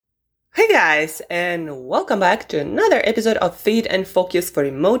Hey guys, and welcome back to another episode of Feed and Focus for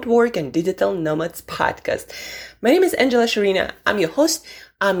Remote Work and Digital Nomads podcast. My name is Angela Sharina. I'm your host,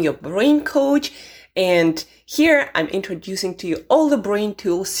 I'm your brain coach, and here I'm introducing to you all the brain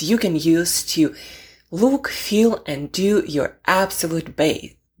tools you can use to look, feel, and do your absolute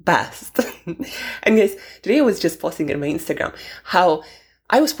best. And guys, today I was just posting on my Instagram how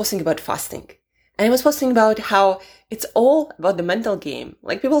I was posting about fasting. And I was posting about how it's all about the mental game.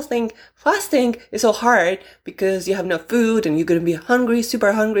 Like people think fasting is so hard because you have no food and you're going to be hungry,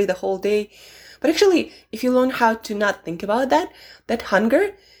 super hungry the whole day. But actually, if you learn how to not think about that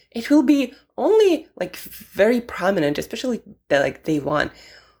hunger, it will be only like very prominent, especially like day one,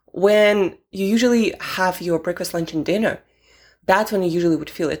 when you usually have your breakfast, lunch, and dinner. That's when you usually would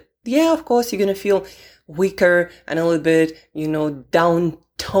feel it. Yeah, of course, you're going to feel weaker and a little bit,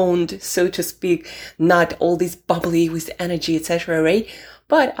 down-toned, so to speak, not all this bubbly with energy, etc., right?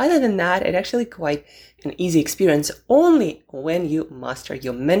 But other than that, it's actually quite an easy experience only when you master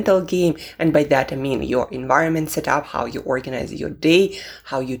your mental game. And by that, I mean your environment setup, how you organize your day,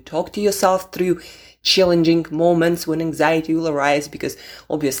 how you talk to yourself through challenging moments when anxiety will arise, because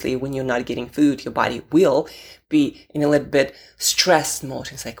obviously when you're not getting food, your body will be in a little bit stressed mode.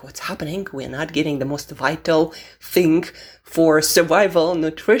 It's like, what's happening? We're not getting the most vital thing for survival,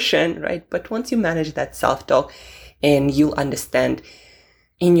 nutrition, right? But once you manage that self-talk and you'll understand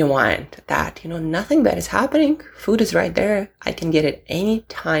in your mind that, nothing bad is happening. Food is right there. I can get it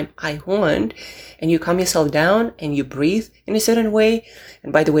anytime I want. And you calm yourself down and you breathe in a certain way.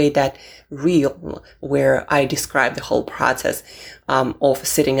 And by the way, that reel where I describe the whole process of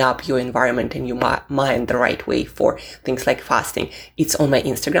setting up your environment and your mind the right way for things like fasting, it's on my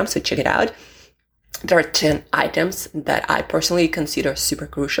Instagram, so check it out. There are 10 items that I personally consider super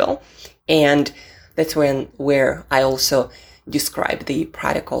crucial. And that's where I also describe the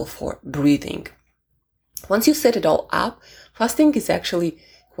protocol for breathing. Once you set it all up, fasting is actually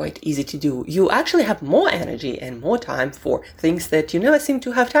quite easy to do. You actually have more energy and more time for things that you never seem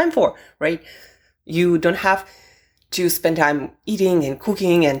to have time for, right? You don't have to spend time eating and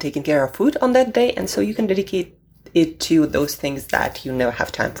cooking and taking care of food on that day, and so you can dedicate it to those things that you never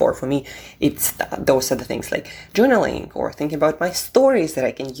have time for. For me, those are the things like journaling or thinking about my stories that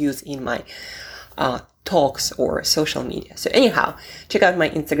I can use in my talks or social media. So anyhow, check out my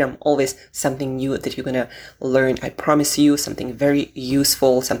Instagram. Always something new that you're gonna learn. I promise you something very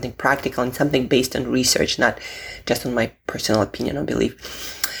useful, something practical, and something based on research, not just on my personal opinion or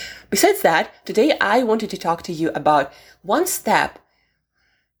belief. Besides that, today I wanted to talk to you about one step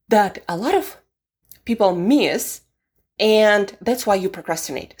that a lot of people miss, and that's why you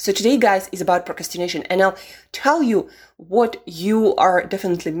procrastinate. So today, guys, is about procrastination, and I'll tell you what you are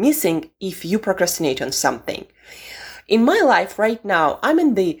definitely missing if you procrastinate on something. In my life right now, I'm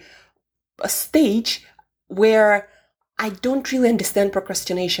in the stage where I don't really understand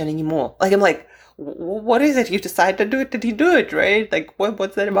procrastination anymore. Like, I'm like, what is it? You decide to do it, did you do it, right? Like,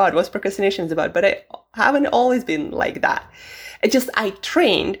 what's that about? What's procrastination about? But I haven't always been like that. I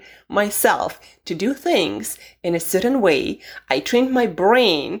trained myself to do things in a certain way. I trained my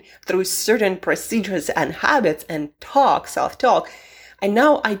brain through certain procedures and habits and self-talk. And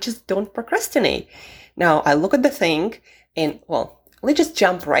now I just don't procrastinate. Now I look at the thing and, let's just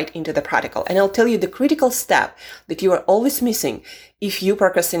jump right into the practical. And I'll tell you the critical step that you are always missing if you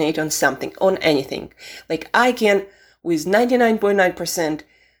procrastinate on something, on anything. Like I can, with 99.9%,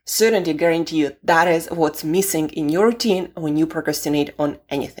 certainty guarantee you that is what's missing in your routine when you procrastinate on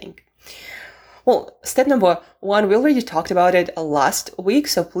anything. Well, step number one, we already talked about it last week,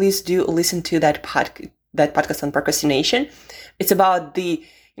 so please do listen to that podcast on procrastination. It's about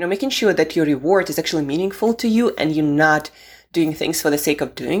making sure that your reward is actually meaningful to you and you're not doing things for the sake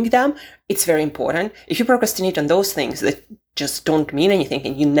of doing them. It's very important. If you procrastinate on those things that just don't mean anything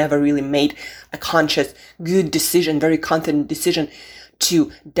and you never really made a conscious, good decision, very confident decision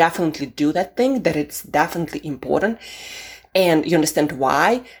to definitely do that thing, that it's definitely important, and you understand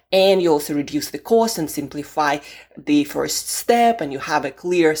why, and you also reduce the cost and simplify the first step, and you have a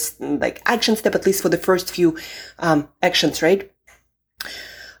clear action step, at least for the first few actions, right?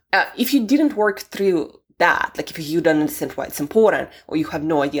 If you didn't work through that, like if you don't understand why it's important, or you have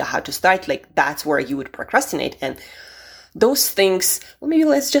no idea how to start, that's where you would procrastinate. And those things, maybe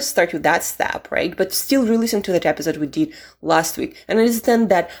let's just start with that step, right? But still re-listen to that episode we did last week and understand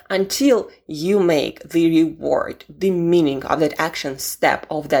that until you make the reward, the meaning of that action step,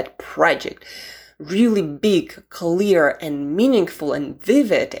 of that project, really big, clear, and meaningful, and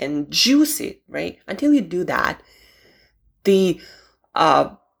vivid, and juicy, right? Until you do that, the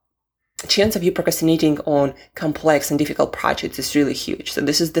chance of you procrastinating on complex and difficult projects is really huge. So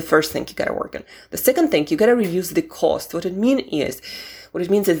this is the first thing you gotta work on. The second thing, you gotta reduce the cost. What it means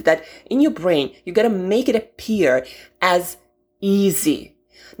is that in your brain, you gotta make it appear as easy.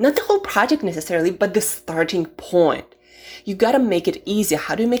 Not the whole project necessarily, but the starting point. You gotta make it easy.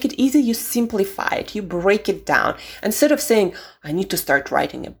 How do you make it easy? You simplify it. You break it down. Instead of saying, I need to start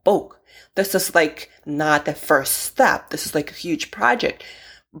writing a book. This is like not the first step. This is like a huge project.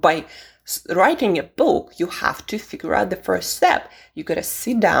 By writing a book, you have to figure out the first step. You gotta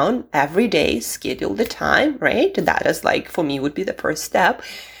sit down every day, schedule the time, right? That is like, for me, would be the first step.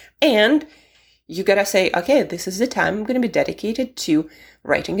 And you gotta say, okay, this is the time I'm gonna be dedicated to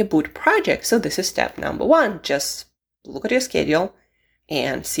writing a book project. So this is step number one. Just look at your schedule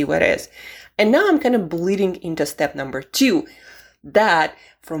and see what it is. And now I'm kind of bleeding into step number two. That,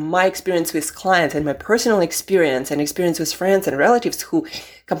 from my experience with clients and my personal experience and experience with friends and relatives who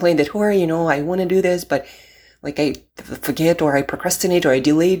complain that, I want to do this, but like I forget or I procrastinate or I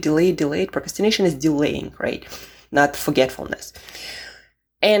delay. Procrastination is delaying, right? Not forgetfulness.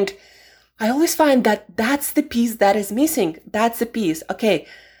 And I always find that that's the piece that is missing. That's the piece. Okay,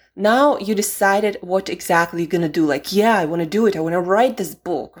 now you decided what exactly you're going to do. Like, yeah, I want to do it. I want to write this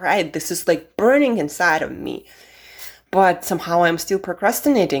book, right? This is like burning inside of me. But somehow I'm still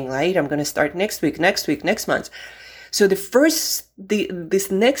procrastinating, right? I'm going to start next week, next month. So this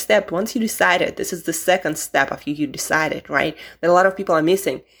next step, once you decided, this is the second step after you decided, right? That a lot of people are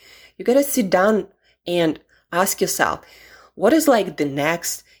missing. You got to sit down and ask yourself, what is like the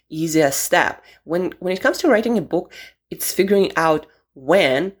next easiest step? When it comes to writing a book, it's figuring out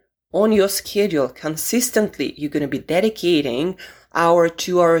when on your schedule consistently you're going to be dedicating hour,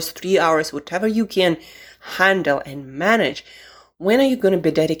 2 hours, 3 hours, whatever you can handle and manage. When are you going to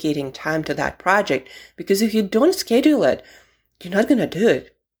be dedicating time to that project? Because if you don't schedule it, you're not going to do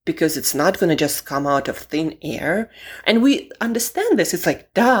it, because it's not going to just come out of thin air. And we understand this. It's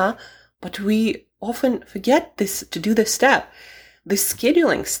like, duh, but we often forget to do this step, this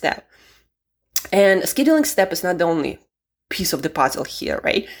scheduling step. And a scheduling step is not the only piece of the puzzle here,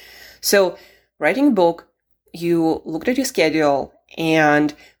 right? So writing a book, you looked at your schedule,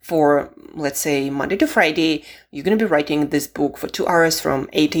 and for, let's say, Monday to Friday, you're going to be writing this book for 2 hours from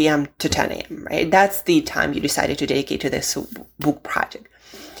 8 a.m. to 10 a.m., right? That's the time you decided to dedicate to this book project.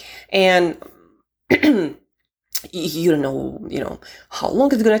 And you don't know, how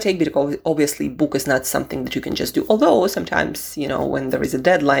long it's going to take, because obviously book is not something that you can just do. Although sometimes, when there is a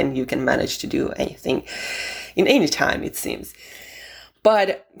deadline, you can manage to do anything in any time, it seems.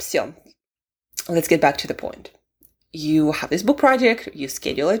 But still, let's get back to the point. You have this book project, you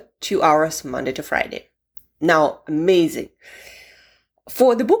schedule it 2 hours, Monday to Friday. Now, amazing.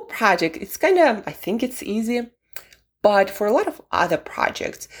 For the book project, it's I think it's easy. But for a lot of other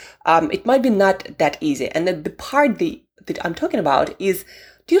projects, it might be not that easy. And the part that I'm talking about is,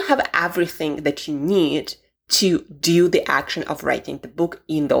 do you have everything that you need to do the action of writing the book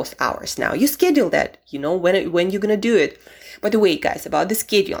in those hours? Now, you schedule that, when you're going to do it. By the way, guys, about the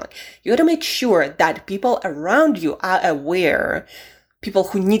scheduling, you got to make sure that people around you are aware, people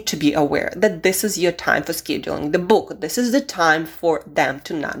who need to be aware that this is your time for scheduling the book. This is the time for them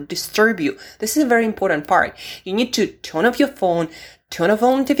to not disturb you. This is a very important part. You need to turn off your phone, turn off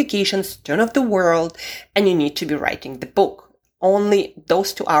all notifications, turn off the world, and you need to be writing the book. Only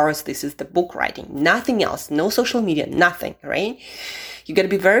those 2 hours, this is the book writing. Nothing else, no social media, nothing, right? You got to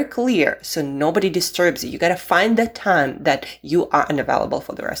be very clear so nobody disturbs you. You got to find that time that you are unavailable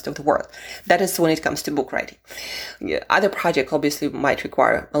for the rest of the world. That is when it comes to book writing. Other projects obviously might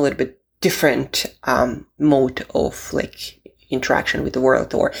require a little bit different mode of interaction with the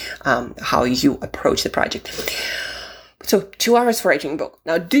world, or how you approach the project. So 2 hours for writing a book.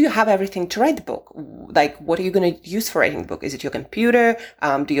 Now, do you have everything to write the book? Like, what are you going to use for writing the book? Is it your computer?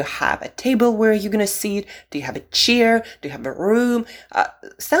 Do you have a table where you're going to sit? Do you have a chair? Do you have a room?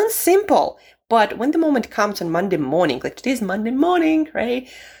 Sounds simple, but when the moment comes on Monday morning, like today's Monday morning, right?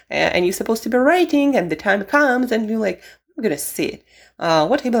 And you're supposed to be writing, and the time comes and you're like, I'm going to sit.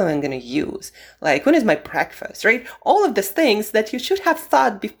 What table am I going to use? Like, when is my breakfast, right? All of these things that you should have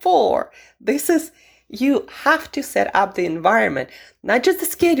thought before. You have to set up the environment, not just the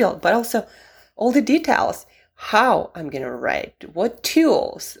schedule, but also all the details. How I'm going to write, what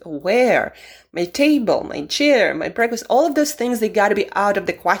tools, where, my table, my chair, my breakfast, all of those things, they got to be out of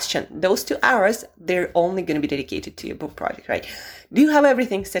the question. Those 2 hours, they're only going to be dedicated to your book project, right? Do you have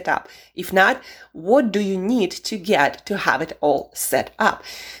everything set up? If not, what do you need to get to have it all set up?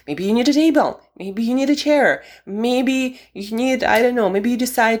 Maybe you need a table. Maybe you need a chair. Maybe you need, maybe you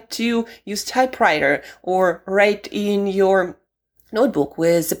decide to use typewriter or write in your notebook,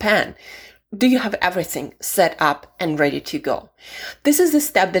 with a pen? Do you have everything set up and ready to go? This is the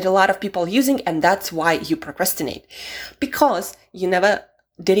step that a lot of people are using, and that's why you procrastinate. Because you never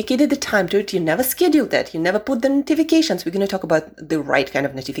dedicated the time to it, you never scheduled it, you never put the notifications. We're going to talk about the right kind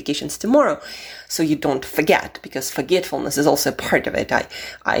of notifications tomorrow, so you don't forget, because forgetfulness is also a part of it.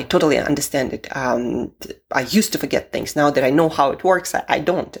 I totally understand it. I used to forget things. Now that I know how it works, I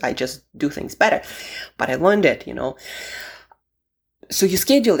don't. I just do things better. But I learned it, So you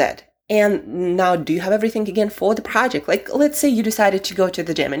schedule that. And now, do you have everything again for the project? Like, let's say you decided to go to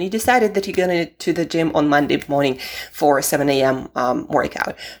the gym, and you decided that you're going to the gym on Monday morning for 7 a.m.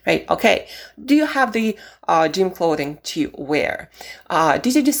 Workout, right? Okay. Do you have the gym clothing to wear?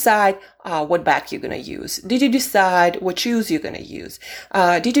 Did you decide what bag you're going to use? Did you decide what shoes you're going to use?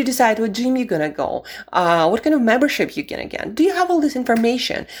 Did you decide what gym you're going to go? What kind of membership you're going to get? Do you have all this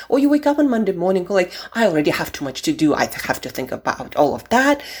information? Or you wake up on Monday morning, like, I already have too much to do. I have to think about all of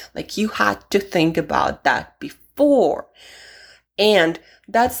that. Like, you had to think about that before. And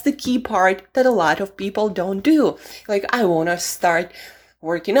that's the key part that a lot of people don't do. Like, I want to start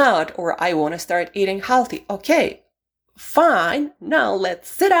working out, or I want to start eating healthy. Okay, fine. Now let's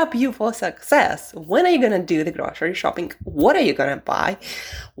set up you for success. When are you going to do the grocery shopping? What are you going to buy?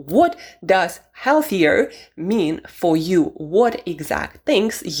 What does healthier mean for you? What exact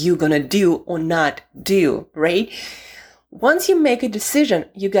things you going to do or not do, right? Once you make a decision,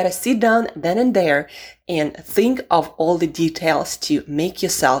 you got to sit down then and there and think of all the details to make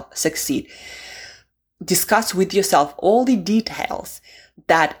yourself succeed. Discuss with yourself all the details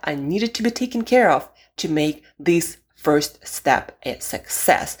that are needed to be taken care of to make this first step a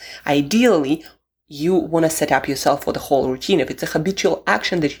success. Ideally, you want to set up yourself for the whole routine. If it's a habitual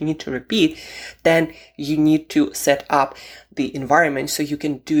action that you need to repeat, then you need to set up the environment so you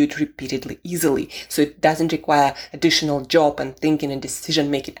can do it repeatedly, easily. So it doesn't require additional job and thinking and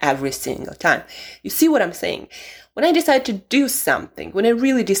decision making every single time. You see what I'm saying? When I decide to do something, when I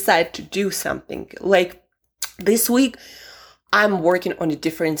really decide to do something, like this week, I'm working on a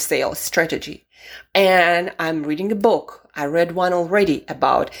different sales strategy, and I'm reading a book. I read one already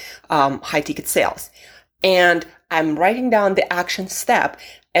about high ticket sales, and I'm writing down the action step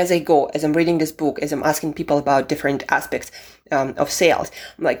as I go, as I'm reading this book, as I'm asking people about different aspects of sales.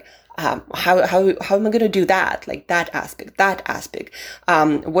 I'm like, how am I going to do that? Like that aspect.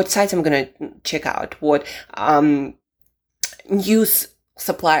 What sites I'm going to check out? What news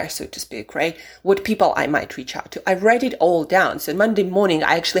suppliers, so to speak, right? What people I might reach out to. I write it all down. So Monday morning,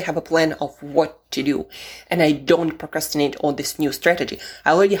 I actually have a plan of what to do, and I don't procrastinate on this new strategy.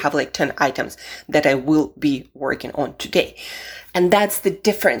 I already have like 10 items that I will be working on today. And that's the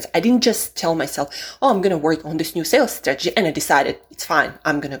difference. I didn't just tell myself, oh, I'm going to work on this new sales strategy, and I decided it's fine.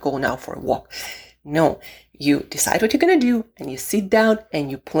 I'm going to go now for a walk. No, you decide what you're going to do, and you sit down and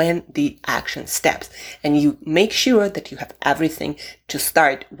you plan the action steps, and you make sure that you have everything to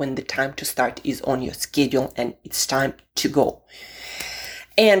start when the time to start is on your schedule and it's time to go.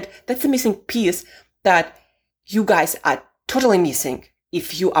 And that's the missing piece that you guys are totally missing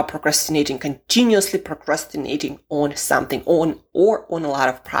if you are procrastinating, continuously procrastinating on something, on a lot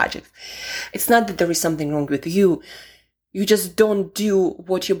of projects. It's not that there is something wrong with you. You just don't do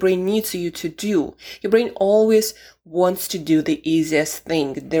what your brain needs you to do. Your brain always wants to do the easiest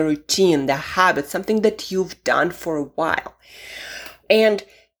thing, the routine, the habit, something that you've done for a while. And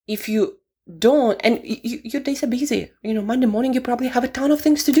if you don't, and your days are busy, Monday morning, you probably have a ton of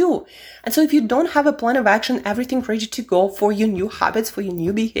things to do. And so if you don't have a plan of action, everything ready to go for your new habits, for your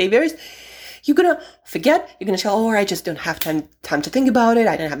new behaviors, you're going to forget. You're going to say, oh, I just don't have time to think about it.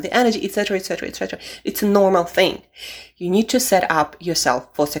 I don't have the energy, etc., etc., etc. It's a normal thing. You need to set up yourself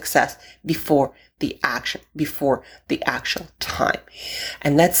for success before the action, before the actual time.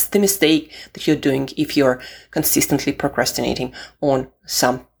 And that's the mistake that you're doing if you're consistently procrastinating on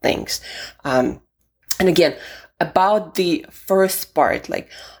some things. And again, about the first part, like,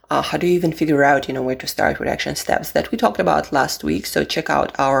 how do you even figure out, where to start with action steps that we talked about last week? So check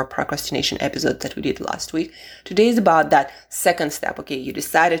out our procrastination episode that we did last week. Today is about that second step. Okay, you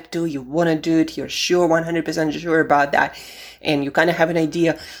decided to, you want to do it, you're sure, 100% sure about that, and you kind of have an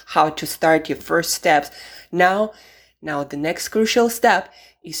idea how to start your first steps. Now the next crucial step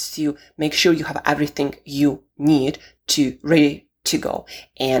is to make sure you have everything you need to ready to go.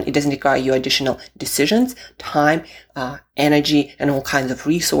 And it doesn't require you additional decisions, time, energy, and all kinds of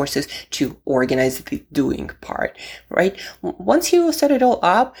resources to organize the doing part, right? Once you set it all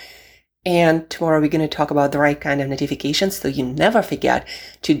up, and tomorrow we're going to talk about the right kind of notifications so you never forget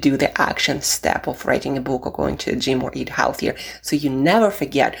to do the action step of writing a book or going to the gym or eat healthier. So you never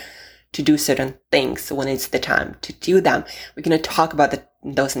forget to do certain things when it's the time to do them. We're going to talk about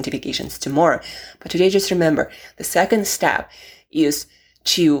those notifications tomorrow. But today, just remember, the second step is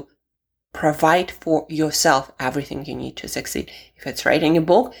to provide for yourself everything you need to succeed. If it's writing a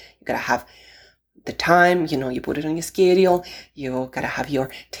book, you gotta have the time, you put it on your schedule, you gotta have your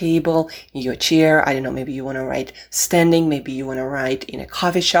table, your chair, I don't know, maybe you wanna write standing, maybe you wanna write in a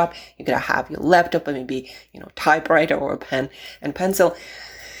coffee shop, you gotta have your laptop, or maybe, typewriter or a pen and pencil.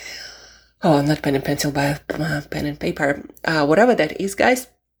 Oh, not pen and pencil, but pen and paper. Whatever that is, guys,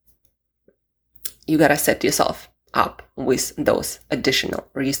 you gotta set yourself up with those additional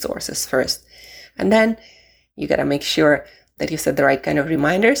resources first. And then you gotta make sure that you set the right kind of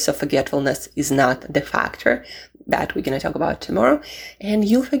reminders, so forgetfulness is not the factor that we're gonna talk about tomorrow. And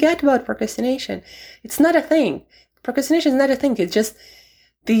you'll forget about procrastination. It's not a thing. Procrastination is not a thing. It's just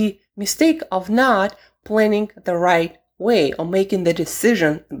the mistake of not planning the right way or making the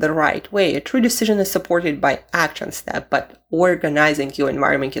decision the right way. A true decision is supported by action step, but organizing your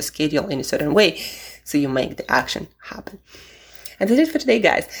environment, your schedule in a certain way so you make the action happen. And that's it for today,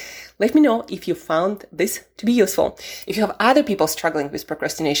 guys. Let me know if you found this to be useful. If you have other people struggling with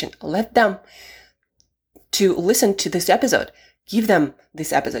procrastination, let them to listen to this episode. Give them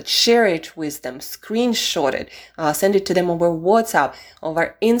this episode, share it with them, screenshot it, send it to them over WhatsApp,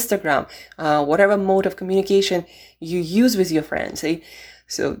 over Instagram, whatever mode of communication you use with your friends.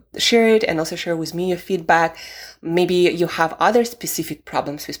 So share it, and also share with me your feedback. Maybe you have other specific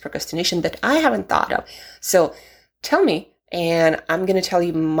problems with procrastination that I haven't thought of. So tell me, and I'm going to tell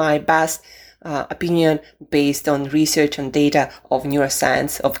you my best opinion based on research and data of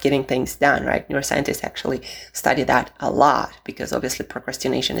neuroscience of getting things done, right? Neuroscientists actually study that a lot because obviously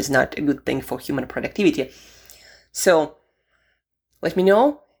procrastination is not a good thing for human productivity. So let me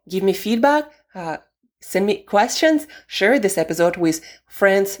know, give me feedback, send me questions, share this episode with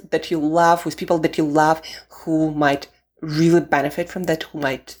friends that you love, with people that you love who might really benefit from that, who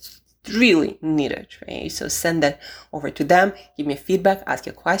might really need it, right? So send that over to them, give me feedback, ask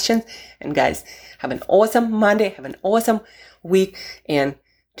your questions, and guys, have an awesome Monday, have an awesome week, and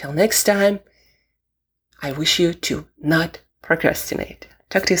till next time, I wish you to not procrastinate.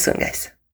 Talk to you soon, guys.